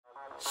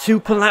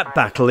Super Lap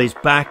Battle is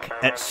back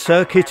at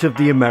Circuit of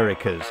the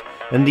Americas,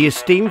 and the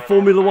esteemed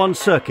Formula One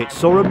circuit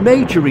saw a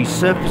major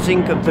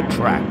resurfacing of the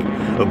track,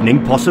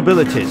 opening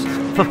possibilities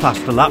for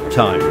faster lap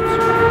times.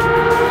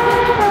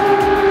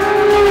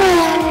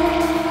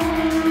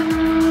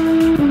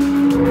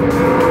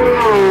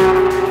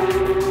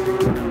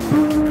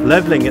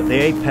 Levelling at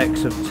the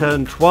apex of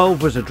turn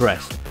 12 was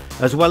addressed,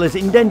 as well as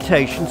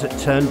indentations at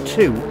turn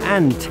 2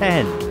 and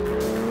 10.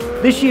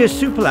 This year's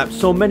Superlap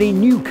saw many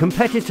new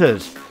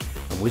competitors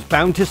and was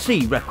bound to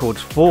see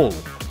records fall.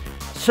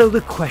 So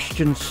the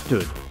question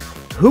stood,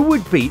 who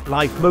would beat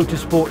Life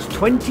Motorsport's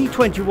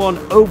 2021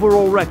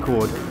 overall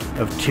record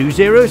of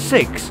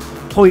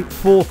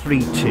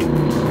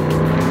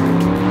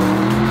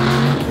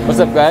 206.432? What's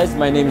up guys,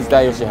 my name is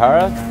Dai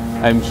Yoshihara.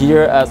 I'm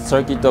here at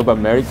Circuit of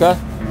America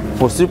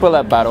for Super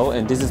Lap Battle,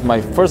 and this is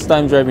my first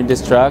time driving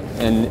this track,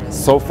 and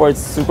so far it's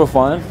super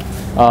fun.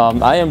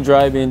 I am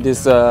driving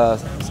this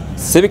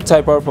Civic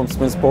Type R from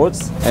Spin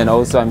Sports, and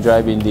also I'm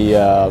driving the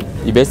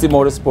SLB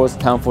Motorsports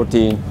Town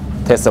 14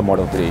 Tesla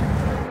Model 3.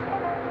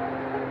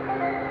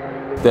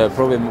 The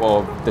problem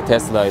of the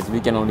Tesla is we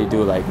can only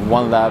do like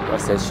one lap a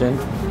session,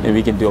 and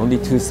we can do only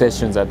 2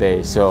 sessions a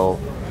day, so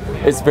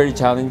it's very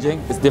challenging.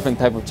 It's a different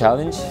type of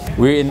challenge.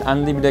 We're in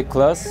unlimited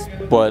class,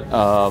 but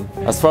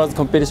as far as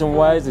competition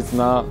wise, it's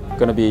not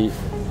gonna be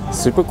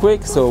super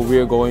quick, so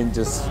we're going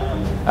just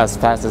as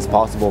fast as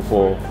possible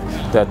for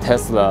the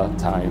Tesla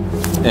time.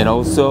 And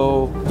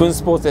also Spin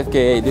Sports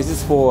FKA, this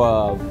is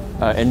for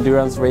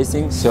endurance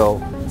racing,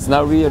 so it's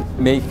not really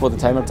made for the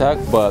time attack,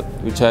 but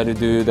we try to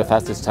do the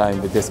fastest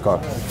time with this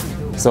car.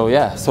 So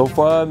yeah, so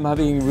far I'm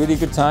having a really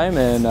good time,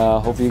 and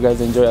hope you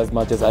guys enjoy as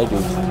much as I do.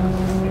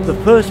 The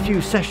first few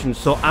sessions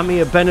saw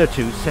Amir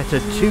Benatu set a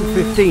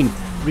 2:15,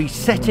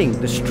 resetting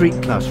the street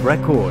class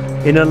record.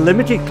 In a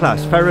limited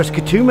class, Ferris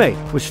Katume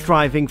was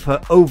striving for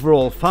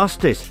overall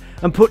fastest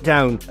and put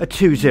down a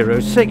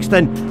 2:06,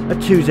 then a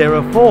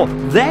 2:04,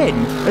 then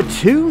a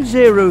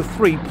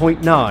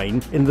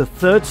 2:03.9 in the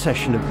third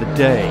session of the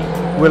day.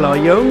 Will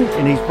Young,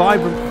 in his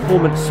vibrant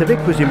performance Civic,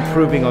 was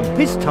improving on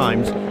his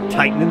times,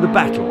 tightening the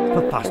battle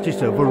for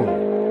fastest overall.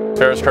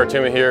 Ferris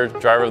Katume here,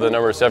 driver of the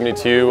number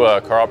 72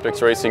 Car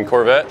Optics Racing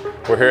Corvette.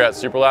 We're here at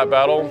Super Lap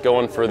Battle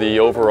going for the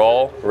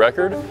overall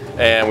record,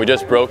 and we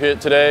just broke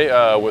it today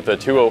with a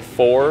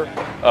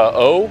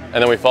 2:04.0,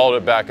 and then we followed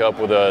it back up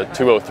with a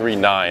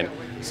 2:03.9.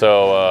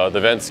 So the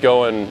event's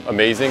going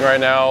amazing right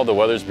now. The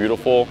weather's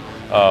beautiful.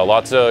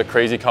 Lots of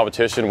crazy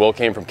competition. Will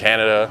came from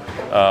Canada.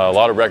 A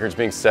lot of records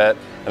being set.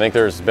 I think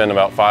there's been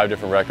about 5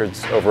 different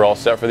records overall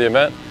set for the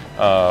event.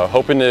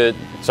 Hoping to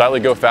slightly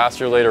go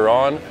faster later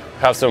on.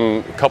 Have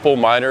some couple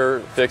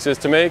minor fixes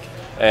to make,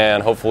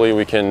 and hopefully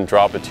we can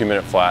drop a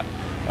 2-minute flat.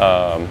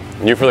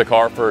 New for the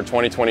car for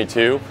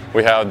 2022,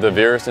 we have the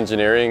Virus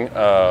Engineering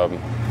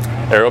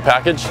aero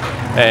package,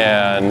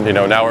 and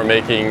now we're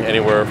making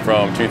anywhere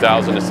from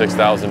 2,000 to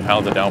 6,000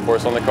 pounds of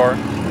downforce on the car,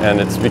 and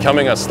it's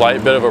becoming a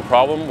slight bit of a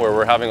problem where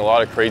we're having a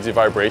lot of crazy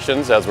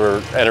vibrations as we're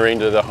entering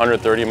to the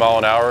 130 mile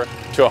an hour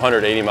to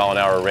 180 mile an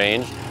hour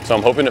range. So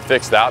I'm hoping to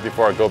fix that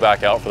before I go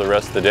back out for the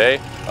rest of the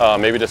day.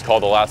 Maybe just call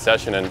the last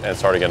session and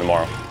start again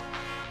tomorrow.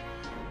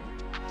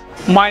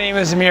 My name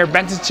is Amir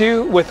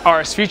Benatu with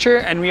RS Future,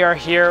 and we are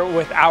here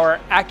with our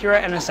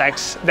Acura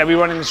NSX that we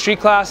run in the street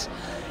class.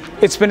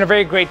 It's been a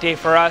very great day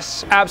for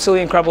us.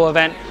 Absolutely incredible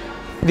event.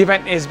 The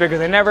event is bigger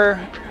than ever,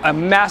 a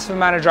massive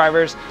amount of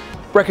drivers,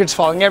 records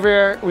falling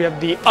everywhere. We have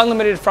the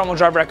unlimited front-wheel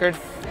drive record,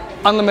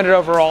 unlimited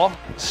overall,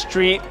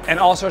 street, and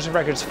all sorts of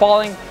records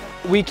falling.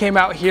 We came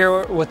out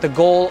here with the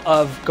goal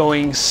of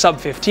going sub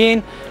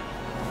 15.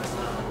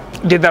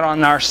 Did that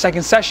on our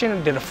second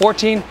session, did a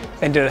 14,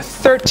 then did a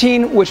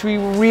 13, which we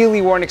really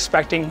weren't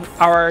expecting.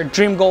 Our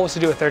dream goal was to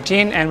do a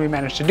 13, and we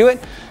managed to do it.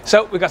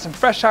 So we got some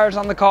fresh tires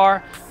on the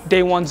car.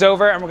 Day 1's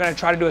over, and we're gonna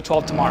try to do a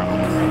 12 tomorrow.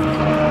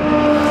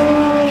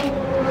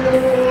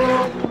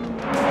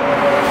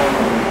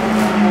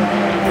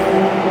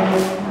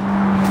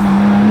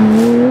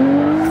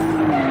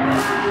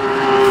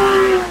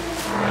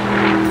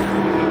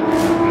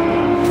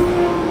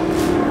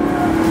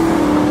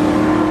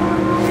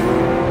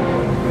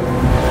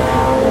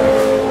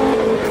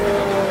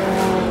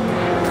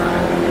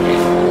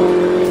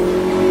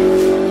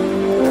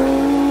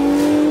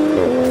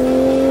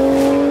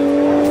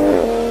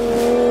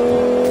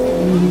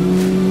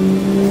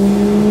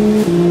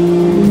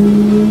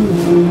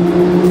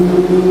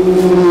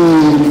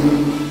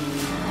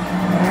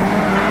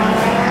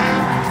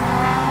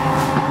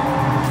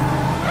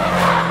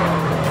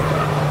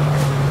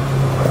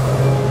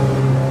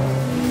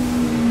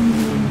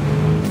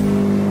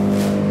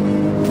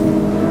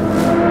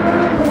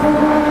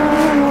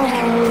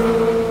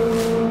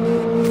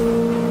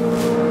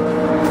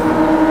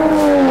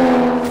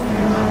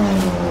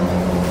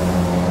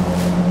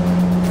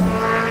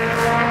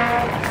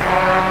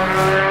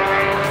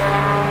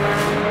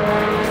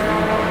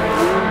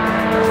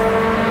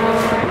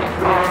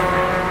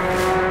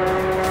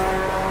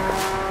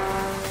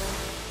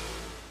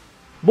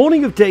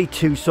 Morning of day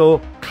 2 saw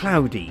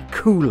cloudy,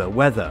 cooler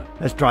weather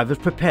as drivers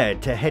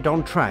prepared to head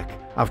on track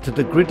after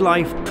the Grid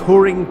Life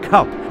Touring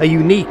Cup, a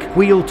unique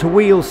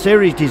wheel-to-wheel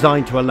series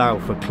designed to allow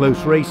for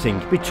close racing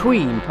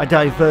between a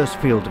diverse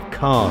field of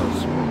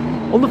cars.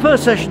 On the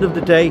first session of the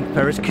day,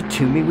 Ferris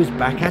Katumi was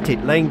back at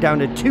it, laying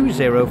down a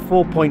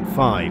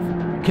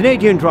 2:04.5.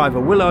 Canadian driver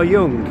Will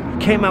Young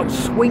came out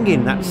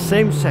swinging that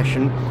same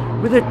session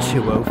with a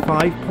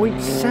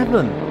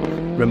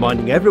 2:05.7,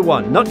 reminding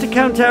everyone not to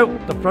count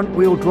out the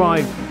front-wheel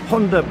drive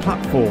Honda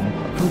platform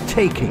from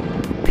taking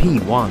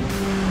P1.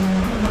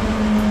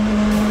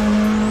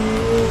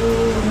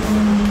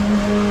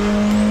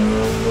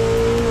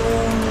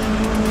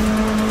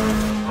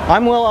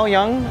 I'm Will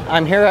Young.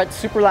 I'm here at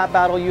Super Lap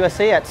Battle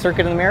USA at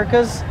Circuit of the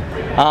Americas.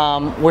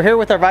 We're here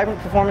with our Vibrant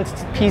Performance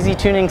PZ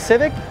Tuning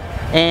Civic,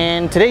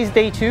 and today's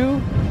day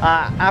 2,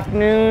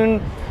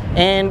 afternoon,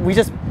 and we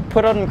just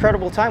put out an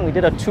incredible time. We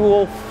did a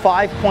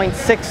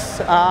 2:05.6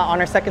 on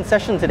our second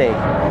session today.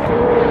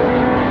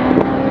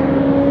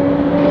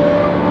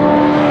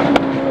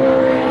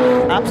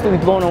 Absolutely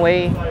blown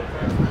away.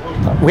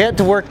 We had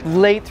to work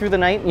late through the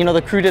night. You know,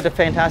 the crew did a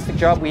fantastic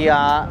job. We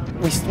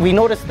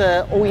noticed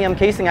the OEM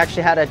casing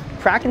actually had a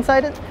crack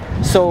inside it.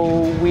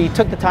 So we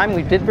took the time,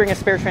 we did bring a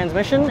spare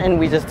transmission, and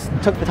we just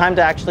took the time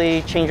to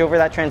actually change over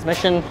that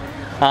transmission.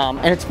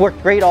 And it's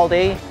worked great all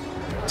day.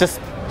 Just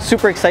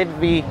super excited to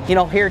be, you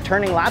know, here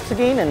turning laps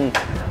again and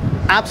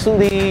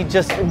absolutely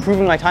just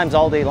improving my times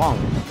all day long.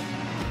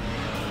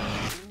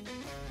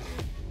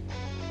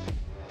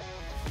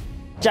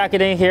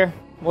 Jacketing here.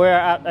 We're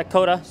at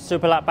COTA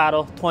Super Lap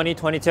Battle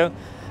 2022.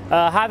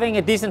 Having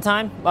a decent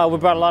time. We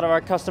brought a lot of our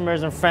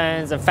customers and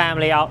friends and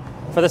family out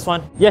for this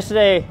one.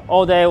 Yesterday,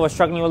 all day, was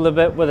struggling a little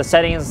bit with the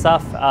settings and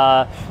stuff.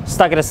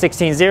 Stuck at a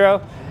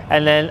 16.0.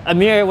 And then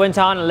Amir went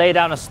on and laid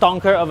down a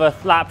stonker of a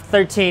lap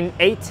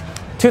 13.8.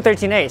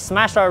 2:13.8.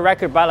 Smashed our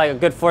record by like a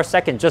good 4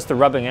 seconds just to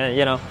rubbing in it,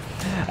 you know.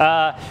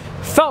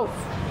 Felt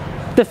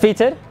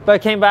defeated,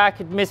 but came back,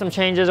 made some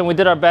changes, and we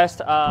did our best.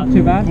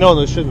 Too bad? No,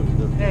 they shouldn't.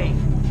 Hey,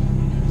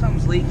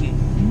 something's leaking.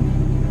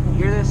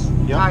 Hear this?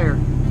 Yep.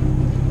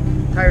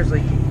 Tire's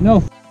leaking.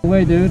 No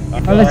way, dude. All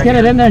right, let's get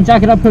it in there and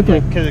jack it up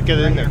quickly. Get it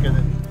in there. Get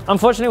it.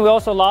 Unfortunately, we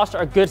also lost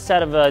our good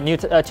set of new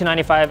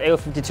 295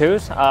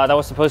 AO52s. That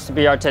was supposed to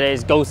be our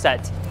today's go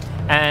set,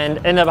 and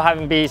ended up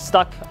having to be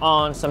stuck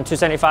on some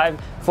 275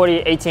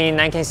 4018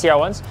 9K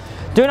CR1s.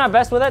 Doing our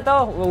best with it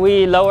though.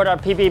 We lowered our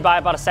PB by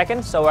about a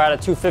second, so we're at a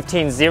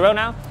 2:15.0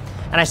 now,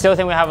 and I still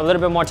think we have a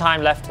little bit more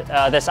time left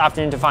this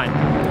afternoon to find.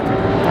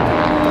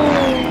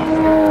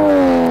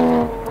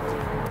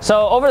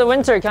 So over the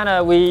winter,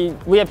 we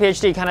at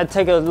PhD kind of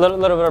took a little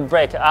bit of a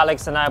break.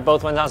 Alex and I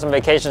both went on some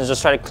vacations,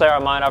 just try to clear our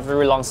mind after a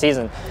really long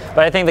season.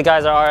 But I think the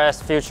guys at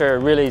RS Future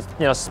really,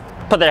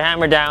 put their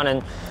hammer down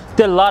and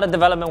did a lot of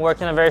development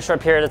work in a very short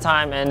period of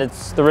time, and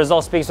the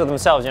result speaks for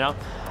themselves,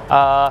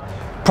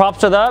 Props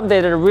to them, they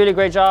did a really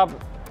great job.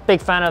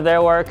 Big fan of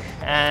their work,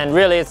 and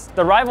really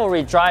the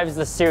rivalry drives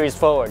the series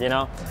forward,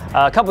 A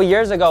couple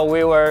years ago,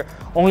 we were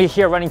only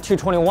here running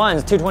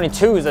 221s,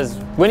 222s as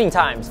winning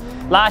times.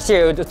 Last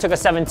year it took us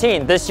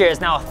 17. This year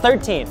it's now a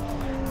 13.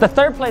 The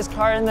third place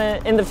car in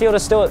the field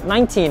is still at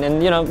 19,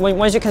 and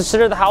once you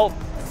consider how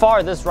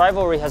far this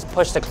rivalry has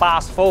pushed the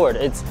class forward,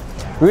 it's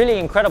really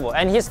incredible.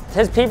 And his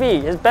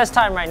PB, his best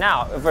time right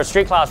now for a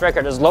street class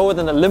record is lower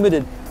than the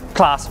limited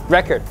class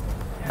record.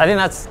 I think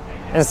that's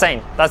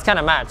insane. That's kind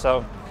of mad.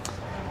 So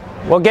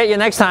we'll get you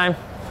next time.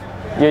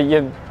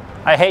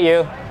 I hate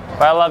you,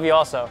 but I love you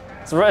also.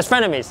 It's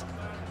frenemies.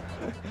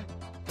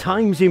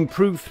 Times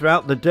improved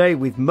throughout the day,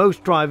 with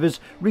most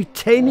drivers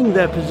retaining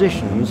their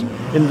positions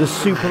in the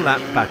Super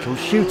Lap Battle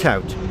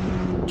shootout.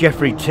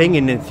 Jeffrey Ting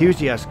in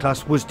enthusiast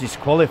class was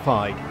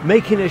disqualified,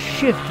 making a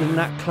shift in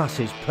that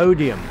class's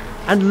podium.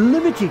 And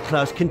limited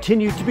class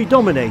continued to be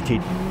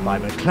dominated by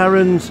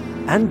McLarens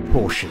and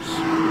Porsches.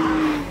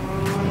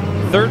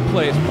 Third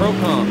place,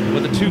 Procom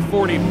with a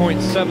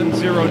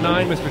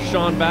 240.709, Mr.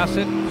 Sean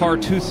Bassett, car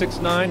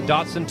 269,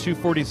 Datsun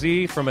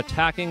 240Z from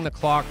Attacking the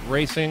Clock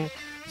Racing.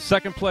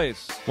 Second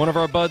place, one of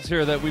our buds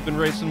here that we've been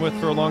racing with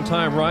for a long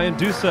time, Ryan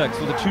Dusex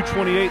with a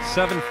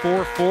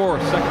 228.744,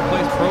 second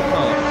place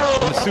Procom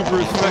in the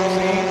Subaru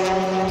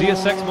Spec-C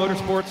DSX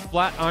Motorsports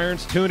Flat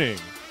Irons Tuning.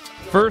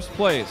 First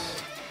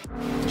place,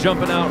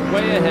 jumping out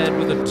way ahead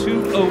with a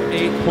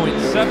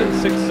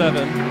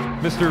 208.767,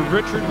 Mr.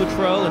 Richard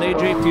Luttrell and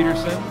AJ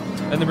Peterson,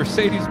 and the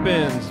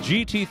Mercedes-Benz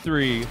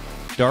GT3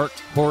 Dark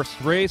Horse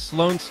Race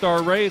Lone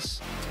Star Race,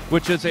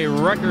 which is a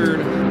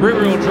record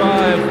rear-wheel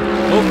drive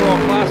overall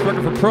class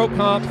record for Pro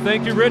Comp.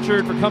 Thank you,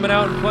 Richard, for coming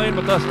out and playing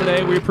with us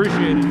today. We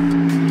appreciate it.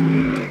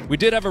 We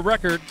did have a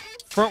record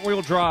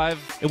front-wheel drive.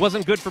 It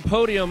wasn't good for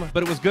podium,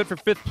 but it was good for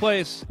fifth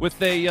place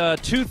with a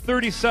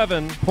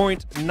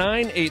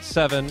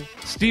 237.987.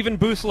 Stephen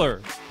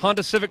Boosler,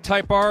 Honda Civic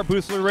Type R,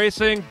 Boosler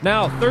Racing.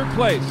 Now third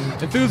place,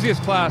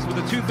 enthusiast class with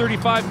a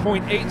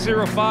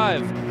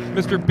 235.805.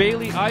 Mr.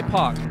 Bailey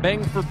Ipock,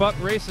 Bang for Buck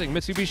Racing,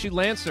 Mitsubishi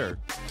Lancer.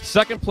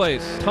 Second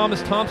place,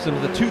 Thomas Thompson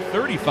with a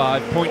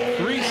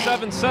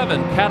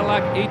 235.377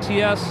 Cadillac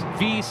ATS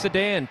V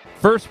sedan.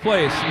 First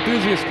place,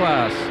 enthusiast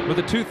class with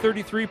a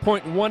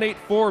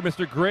 233.184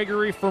 Mr.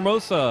 Gregory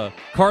Formosa.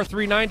 Car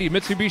 390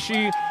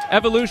 Mitsubishi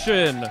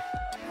Evolution.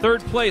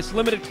 Third place,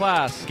 limited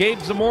class, Gabe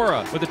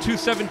Zamora with a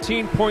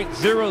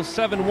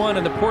 217.071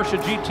 in the Porsche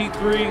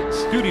GT3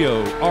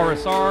 Studio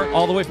RSR,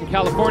 all the way from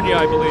California,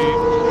 I believe.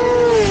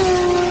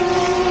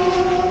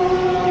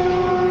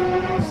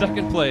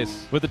 Second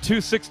place with a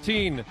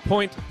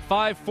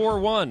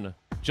 216.541.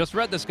 Just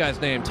read this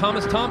guy's name,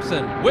 Thomas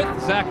Thompson, with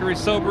Zachary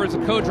Sober as a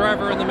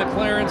co-driver in the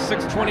McLaren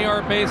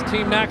 620R base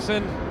Team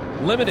Naxon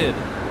Limited.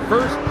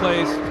 First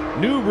place,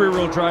 new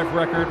rear-wheel drive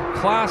record,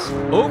 class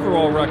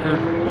overall record,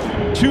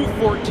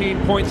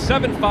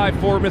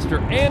 214.754,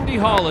 Mr. Andy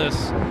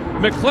Hollis,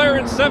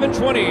 McLaren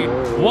 720,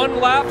 one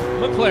lap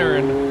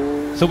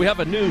McLaren. So we have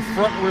a new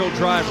front-wheel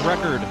drive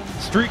record,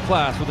 street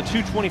class with a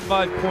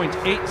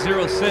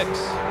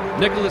 225.806,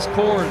 Nicholas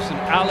Kors and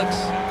Alex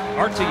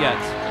Artiet.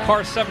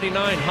 Car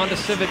 79 Honda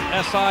Civic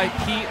SI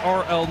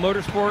PRL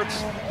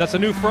Motorsports. That's a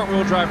new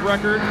front-wheel drive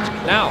record.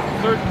 Now,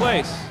 third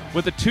place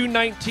with a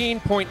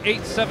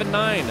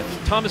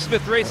 219.879 Thomas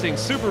Smith Racing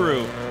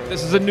Subaru.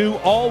 This is a new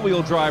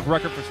all-wheel drive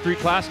record for street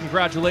class.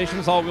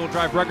 Congratulations, all-wheel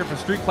drive record for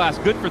street class.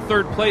 Good for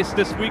third place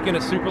this weekend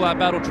at Super Lap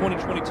Battle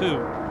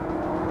 2022.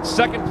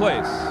 Second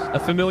place, a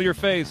familiar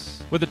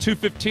face with a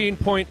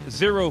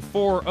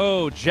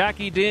 215.040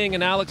 Jackie Ding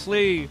and Alex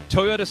Lee.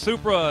 Toyota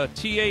Supra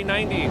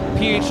TA90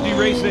 PhD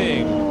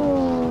Racing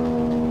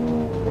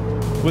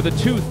with a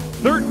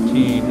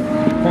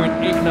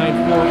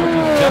 213.894, which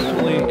is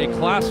definitely a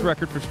class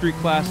record for street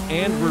class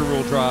and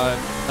rear-wheel drive.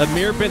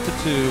 Amir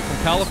Bintatu from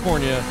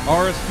California,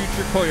 RS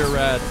Future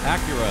Koyarad,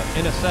 Acura,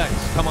 NSX,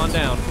 come on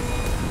down.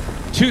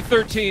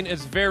 213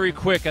 is very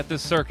quick at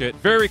this circuit,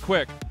 very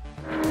quick.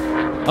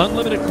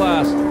 Unlimited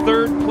class,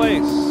 third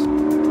place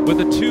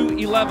with a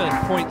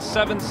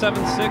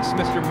 211.776,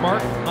 Mr.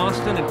 Mark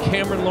Austin and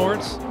Cameron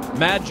Lawrence,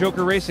 Mad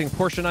Joker Racing,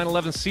 Porsche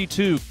 911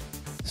 C2.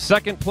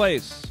 Second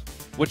place,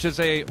 which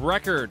is a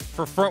record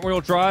for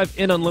front-wheel drive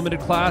in unlimited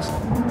class.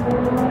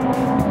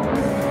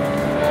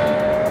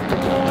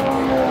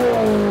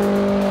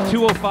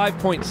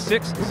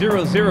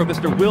 205.600,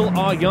 Mr. Will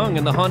Ah Young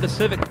in the Honda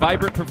Civic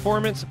Vibrant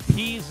Performance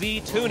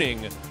PZ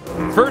Tuning.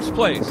 First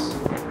place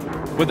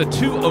with a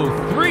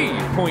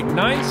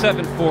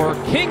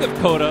 203.974, King of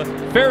COTA,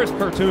 Ferris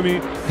Kartoumi.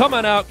 Come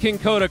on out, King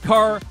COTA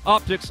Car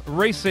Optics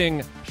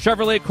Racing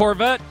Chevrolet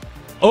Corvette.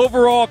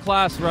 Overall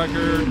class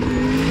record.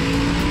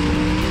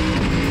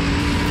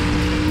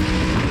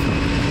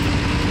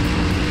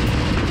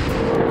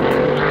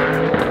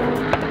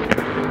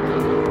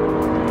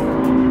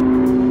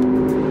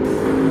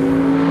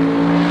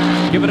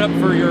 Give it up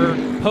for your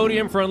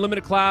podium for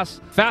unlimited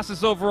class,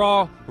 fastest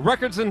overall,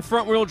 records in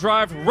front-wheel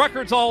drive,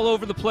 records all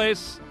over the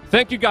place.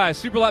 Thank you guys.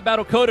 Super Lap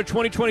Battle COTA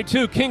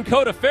 2022, King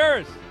COTA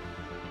Ferris.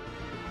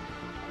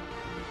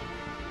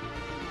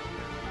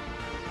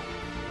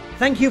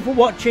 Thank you for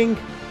watching.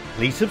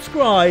 Please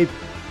subscribe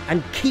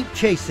and keep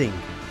chasing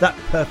that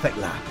perfect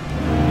lap.